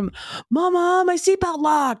know that Mama, my seatbelt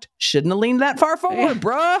locked. Shouldn't have leaned that far forward,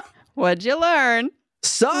 bruh. What'd you learn?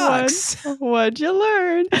 Sucks. What'd you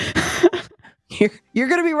learn? You're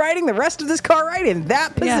going to be riding the rest of this car right in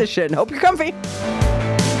that position. Hope you're comfy.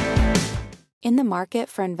 In the market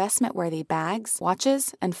for investment-worthy bags,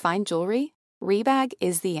 watches, and fine jewelry, Rebag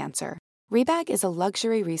is the answer. Rebag is a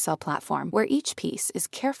luxury resale platform where each piece is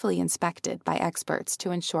carefully inspected by experts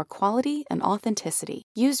to ensure quality and authenticity.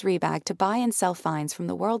 Use Rebag to buy and sell finds from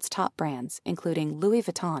the world's top brands, including Louis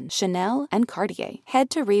Vuitton, Chanel, and Cartier. Head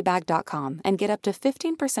to Rebag.com and get up to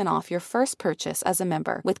 15% off your first purchase as a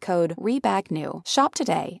member with code REBAGNEW. Shop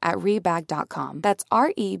today at Rebag.com. That's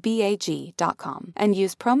REBAG.com. And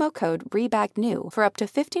use promo code REBAGNEW for up to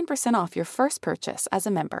 15% off your first purchase as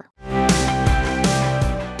a member.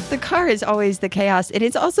 The car is always the chaos. It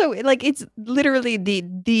is also like it's literally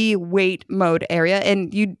the wait mode area,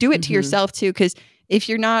 and you do it to yourself too. Because if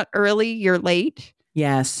you're not early, you're late.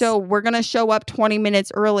 Yes. So we're gonna show up 20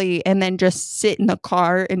 minutes early and then just sit in the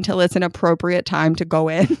car until it's an appropriate time to go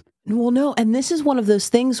in. Well, no, and this is one of those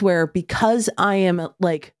things where because I am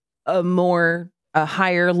like a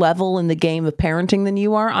higher level in the game of parenting than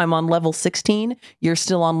you are, I'm on level 16. You're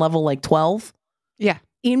still on level like 12. Yeah.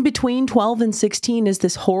 In between 12 and 16 is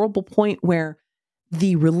this horrible point where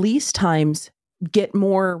the release times get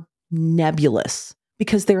more nebulous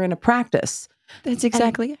because they're in a practice. That's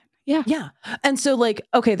exactly it. Yeah. Yeah. And so like,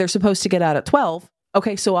 okay, they're supposed to get out at 12.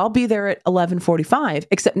 Okay, so I'll be there at 11:45,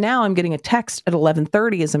 except now I'm getting a text at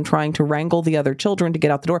 11:30 as I'm trying to wrangle the other children to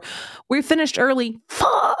get out the door. We finished early.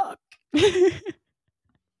 Fuck.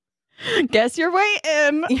 Guess you're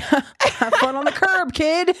waiting. Yeah. Have fun on the curb,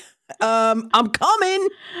 kid. I'm coming.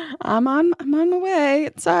 I'm on the way.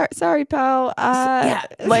 Sorry, pal.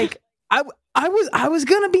 Like I was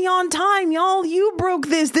gonna be on time, y'all. You broke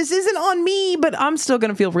this. This isn't on me, but I'm still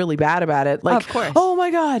gonna feel really bad about it. Like, of course. Oh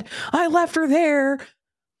my God, I left her there.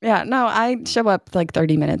 Yeah, no, I show up like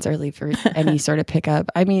 30 minutes early for any sort of pickup.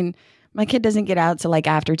 I mean, my kid doesn't get out till like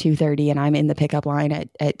after 2:30, and I'm in the pickup line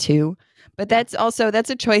at 2. But that's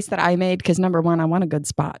a choice that I made because number one, I want a good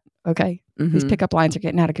spot. Okay. These pickup lines are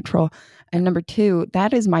getting out of control. And number two,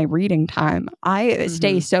 that is my reading time. I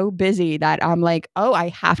stay so busy that I'm like, oh, I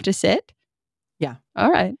have to sit. Yeah. All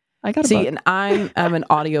right. I got a See, book. and I'm an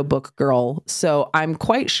audiobook girl, so I'm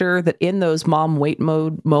quite sure that in those mom wait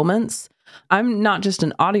mode moments, I'm not just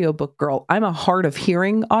an audiobook girl, I'm a hard of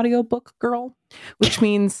hearing audiobook girl, which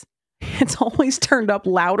means it's always turned up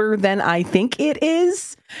louder than I think it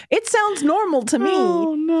is. It sounds normal to me,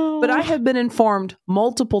 Oh, no. but I have been informed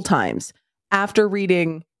multiple times after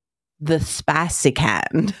reading the spicy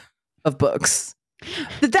kind of books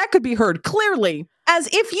that could be heard clearly as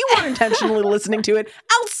if you were intentionally listening to it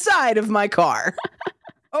outside of my car.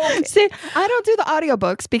 Okay. See, I don't do the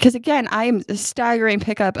audiobooks because, again, I am a staggering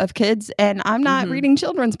pickup of kids and I'm not reading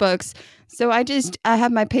children's books. So I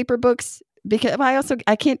have my paper books because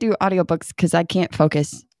I can't do audiobooks because I can't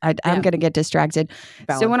focus. I'm going to get distracted.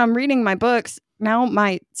 Valid. So when I'm reading my books, now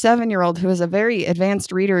my 7-year-old, who is a very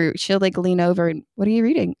advanced reader, she'll like lean over and, what are you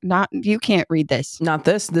reading? You can't read this. Not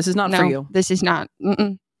this. This is not for you. This is not.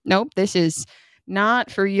 Nope. This is not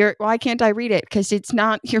for your. Why can't I read it? Because it's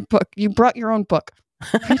not your book. You brought your own book.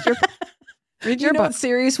 Read your You know book. it's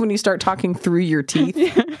serious when you start talking through your teeth.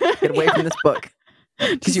 Get away from this book.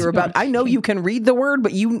 Because you're about, I know you can read the word,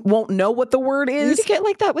 but you won't know what the word You is. get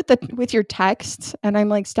like that with your texts, and I'm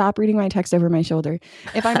like, stop reading my text over my shoulder.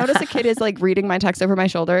 If I notice a kid is like reading my text over my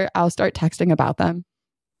shoulder, I'll start texting about them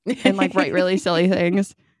and like write really silly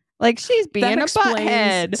things. Like, she's being a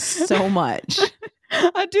butthead. so much.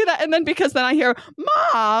 I do that, and then because then I hear,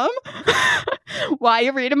 Mom, why are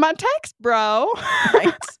you reading my text, bro?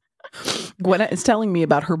 Right. Gwenna is telling me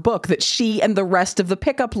about her book that she and the rest of the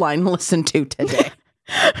pickup line listened to today.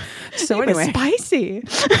 So It was anyway, spicy.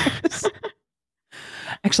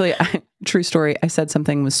 actually, true story. I said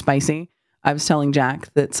something was spicy. I was telling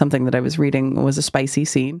Jack that something that I was reading was a spicy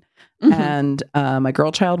scene. And my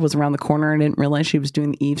girl child was around the corner and didn't realize she was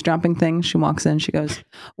doing the eavesdropping thing. She walks in, she goes,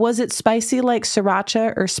 was it spicy like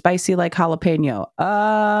sriracha or spicy like jalapeno?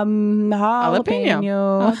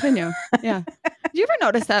 Jalapeno. Yeah. Do you ever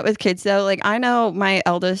notice that with kids though? Like, I know my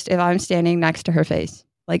eldest, if I'm standing next to her face,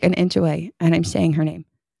 like an inch away, and I'm saying her name,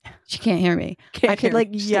 she can't hear me. I could like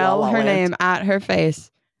yell her name at her face.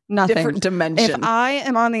 Nothing. Different dimension. If I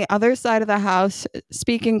am on the other side of the house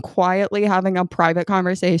speaking quietly, having a private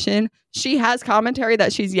conversation, she has commentary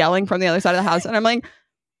that she's yelling from the other side of the house. And I'm like,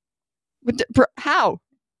 how?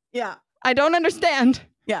 Yeah. I don't understand.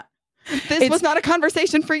 Yeah. This was not a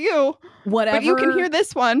conversation for you. Whatever. But you can hear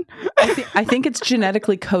this one. I think it's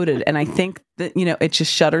genetically coded. And I think that, it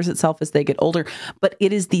just shutters itself as they get older. But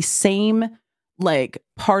it is the same like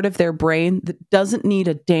part of their brain that doesn't need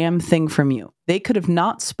a damn thing from you. They could have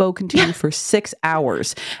not spoken to you for 6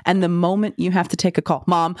 hours. And the moment you have to take a call,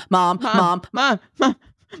 mom, I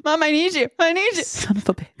need you. Son of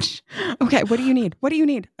a bitch. Okay. What do you need?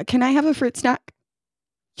 Can I have a fruit snack?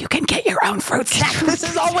 You can get your own fruit snack. This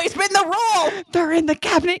has always been the rule. They're in the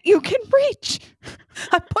cabinet you can reach.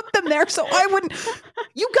 I put them there so I wouldn't.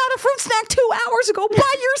 You got a fruit snack 2 hours ago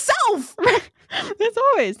by yourself. It's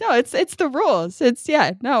always it's the rules. I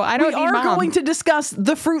don't We need are mom. going to discuss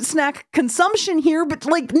the fruit snack consumption here, but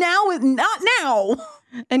like now, not now.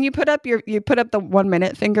 And you put up the 1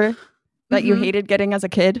 minute finger that you hated getting as a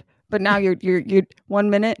kid, but now you're 1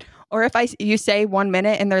 minute. Or if you say 1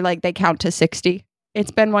 minute and they're like, they count to 60. It's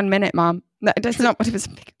been 1 minute, Mom. That's not what it was.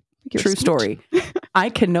 True story. I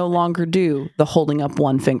can no longer do the holding up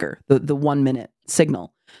one finger, the 1 minute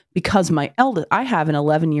signal, because I have an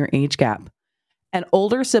 11-year age gap, and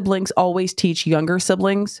older siblings always teach younger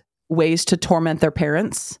siblings ways to torment their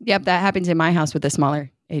parents. Yep, that happens in my house with the smaller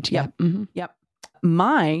age gap. Mm-hmm. Yep.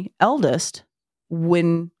 My eldest,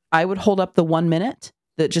 when I would hold up the 1 minute,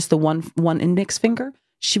 just the one index finger,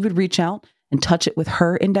 she would reach out and touch it with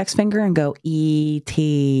her index finger and go,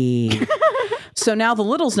 E.T. So now the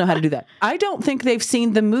littles know how to do that. I don't think they've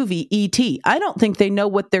seen the movie E.T. I don't think they know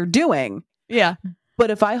what they're doing. Yeah.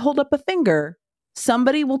 But if I hold up a finger,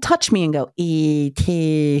 somebody will touch me and go,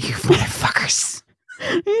 E.T. You motherfuckers.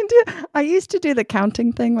 I used to do the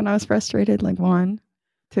counting thing when I was frustrated, like 1,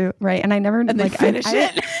 2, right? And I never And like finish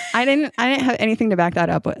it. I didn't have anything to back that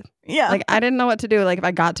up with. Yeah. Like, I didn't know what to do. Like, if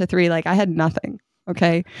I got to 3, like, I had nothing.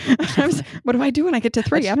 Okay. What do I do when I get to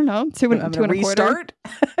 3? I don't know. 2 and 2 and a quarter. Restart.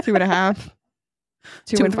 2.5.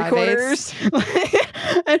 2 and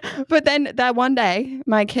 5/8. But then that one day,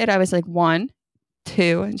 my kid, I was like 1,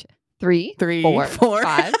 2, 3, 4,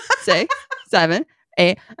 5, 6, 7,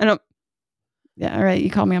 8. And yeah, all right.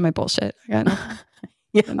 You call me on my bullshit. I got nothing.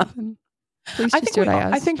 Yeah. Nothing. Please just do what I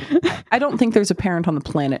asked. I don't think there's a parent on the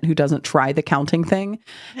planet who doesn't try the counting thing.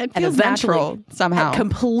 It and feels eventually, natural somehow. at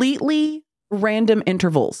completely random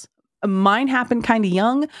intervals. Mine happened kind of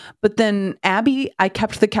young, but then Abby, I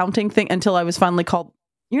kept the counting thing until I was finally called,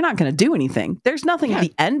 you're not going to do anything. There's nothing at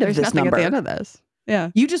the end of There's this nothing number. at the end of this. Yeah.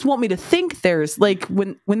 You just want me to think there's like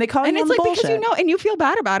when they call And you it's on the like, bullshit. because you know, and you feel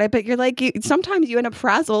bad about it, but you're like, sometimes you end up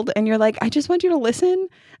frazzled and you're like, I just want you to listen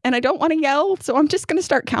and I don't want to yell. So I'm just going to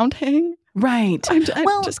start counting. Right. I'm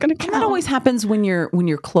just going to count. That always happens when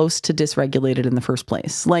you're close to dysregulated in the first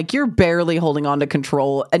place. Like you're barely holding on to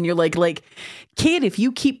control and you're like, kid, if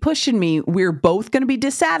you keep pushing me, we're both going to be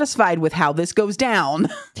dissatisfied with how this goes down.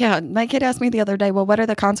 Yeah. My kid asked me the other day, well, what are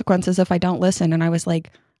the consequences if I don't listen? And I was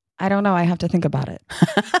like, I don't know. I have to think about it.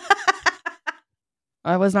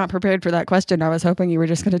 I was not prepared for that question. I was hoping you were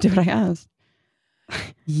just going to do what I asked.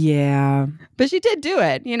 Yeah. But she did do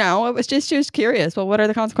it. You know, it was just, she was curious. Well, what are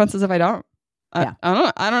the consequences if I don't? I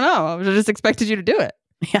don't know. I just expected you to do it.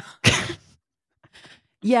 Yeah.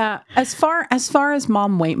 Yeah. As far as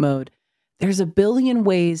mom wait mode, there's a billion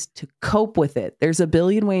ways to cope with it. There's a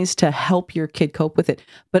billion ways to help your kid cope with it.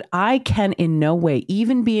 But I can in no way,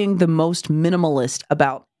 even being the most minimalist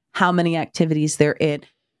about how many activities they're in,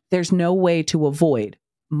 there's no way to avoid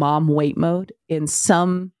mom wait mode in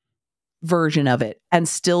some version of it and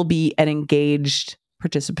still be an engaged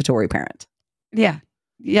participatory parent. Yeah.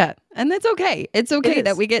 Yeah. And that's okay. It's okay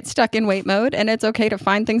that we get stuck in wait mode, and it's okay to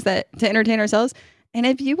find things to entertain ourselves. And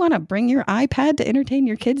if you want to bring your iPad to entertain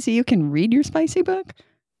your kids so you can read your spicy book,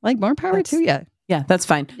 like, more power to you. Yeah, that's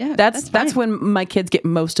fine. Yeah, that's when my kids get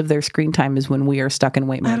most of their screen time, is when we are stuck in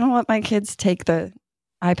wait mode. I don't let my kids take the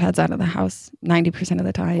iPads out of the house 90% of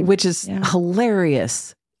the time. Which is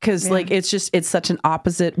hilarious. Because it's such an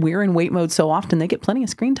opposite. We're in wait mode so often, they get plenty of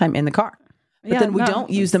screen time in the car. But then we don't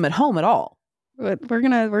use them at home at all. We're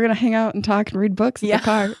gonna hang out and talk and read books in the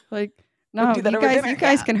car. Like, no, you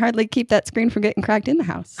guys can hardly keep that screen from getting cracked in the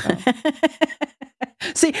house. So.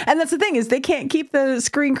 See, and that's the thing, is they can't keep the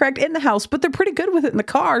screen cracked in the house, but they're pretty good with it in the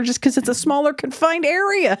car just because it's a smaller confined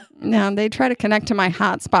area. No, they try to connect to my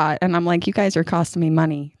hotspot, and I'm like, you guys are costing me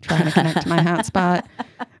money trying to connect to my hotspot.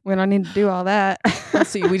 We don't need to do all that.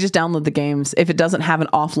 See, we just download the games. If it doesn't have an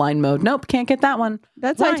offline mode, nope, can't get that one.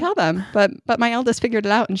 That's what I tell them. But my eldest figured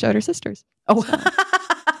it out and showed her sisters. Oh,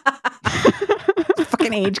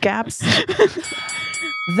 fucking age gaps.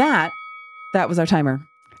 That was our timer.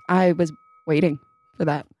 I was waiting for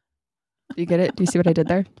that. Do you get it? Do you see what I did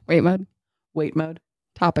there? Wait mode. Wait mode.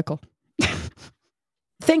 Topical.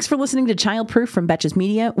 Thanks for listening to Childproof from Betches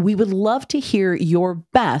Media. We would love to hear your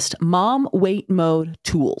best mom wait mode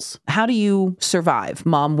tools. How do you survive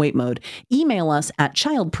mom wait mode? Email us at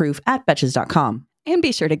childproof@betches.com. And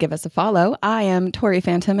be sure to give us a follow. I am Tori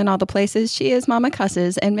Phantom in all the places. She is Mama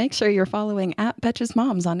Cusses. And make sure you're following at Betches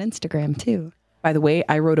Moms on Instagram too. By the way,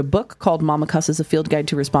 I wrote a book called Mama Cusses, A Field Guide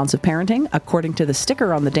to Responsive Parenting. According to the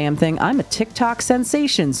sticker on the damn thing, I'm a TikTok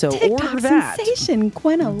sensation, so order that. Sensation,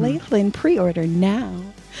 Gwenna Lathland, pre-order now.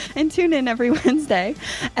 And tune in every Wednesday,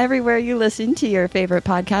 everywhere you listen to your favorite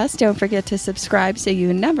podcast. Don't forget to subscribe so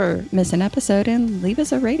you never miss an episode, and leave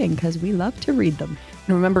us a rating because we love to read them.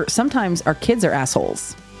 And remember, sometimes our kids are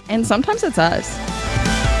assholes. And sometimes it's us.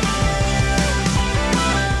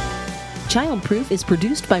 Childproof is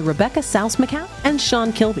produced by Rebecca Souse-McCown and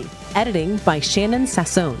Sean Kilby. Editing by Shannon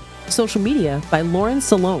Sassone. Social media by Lauren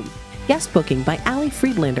Salome. Guest booking by Ali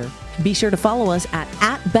Friedlander. Be sure to follow us at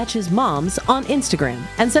Betches Moms on Instagram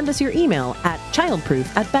and send us your email at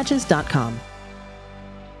childproof@betches.com.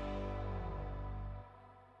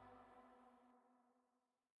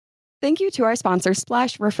 Thank you to our sponsor,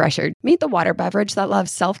 Splash Refresher. Meet the water beverage that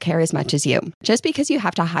loves self-care as much as you. Just because you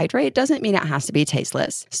have to hydrate doesn't mean it has to be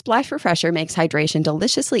tasteless. Splash Refresher makes hydration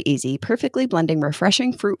deliciously easy, perfectly blending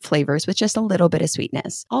refreshing fruit flavors with just a little bit of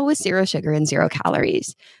sweetness, all with 0 sugar and 0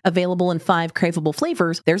 calories. Available in 5 craveable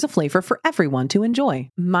flavors, there's a flavor for everyone to enjoy.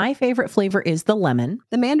 My favorite flavor is the lemon.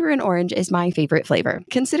 The mandarin orange is my favorite flavor.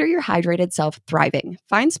 Consider your hydrated self thriving.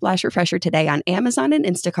 Find Splash Refresher today on Amazon and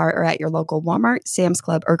Instacart, or at your local Walmart, Sam's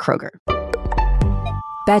Club, or Kroger.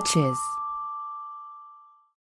 Betches.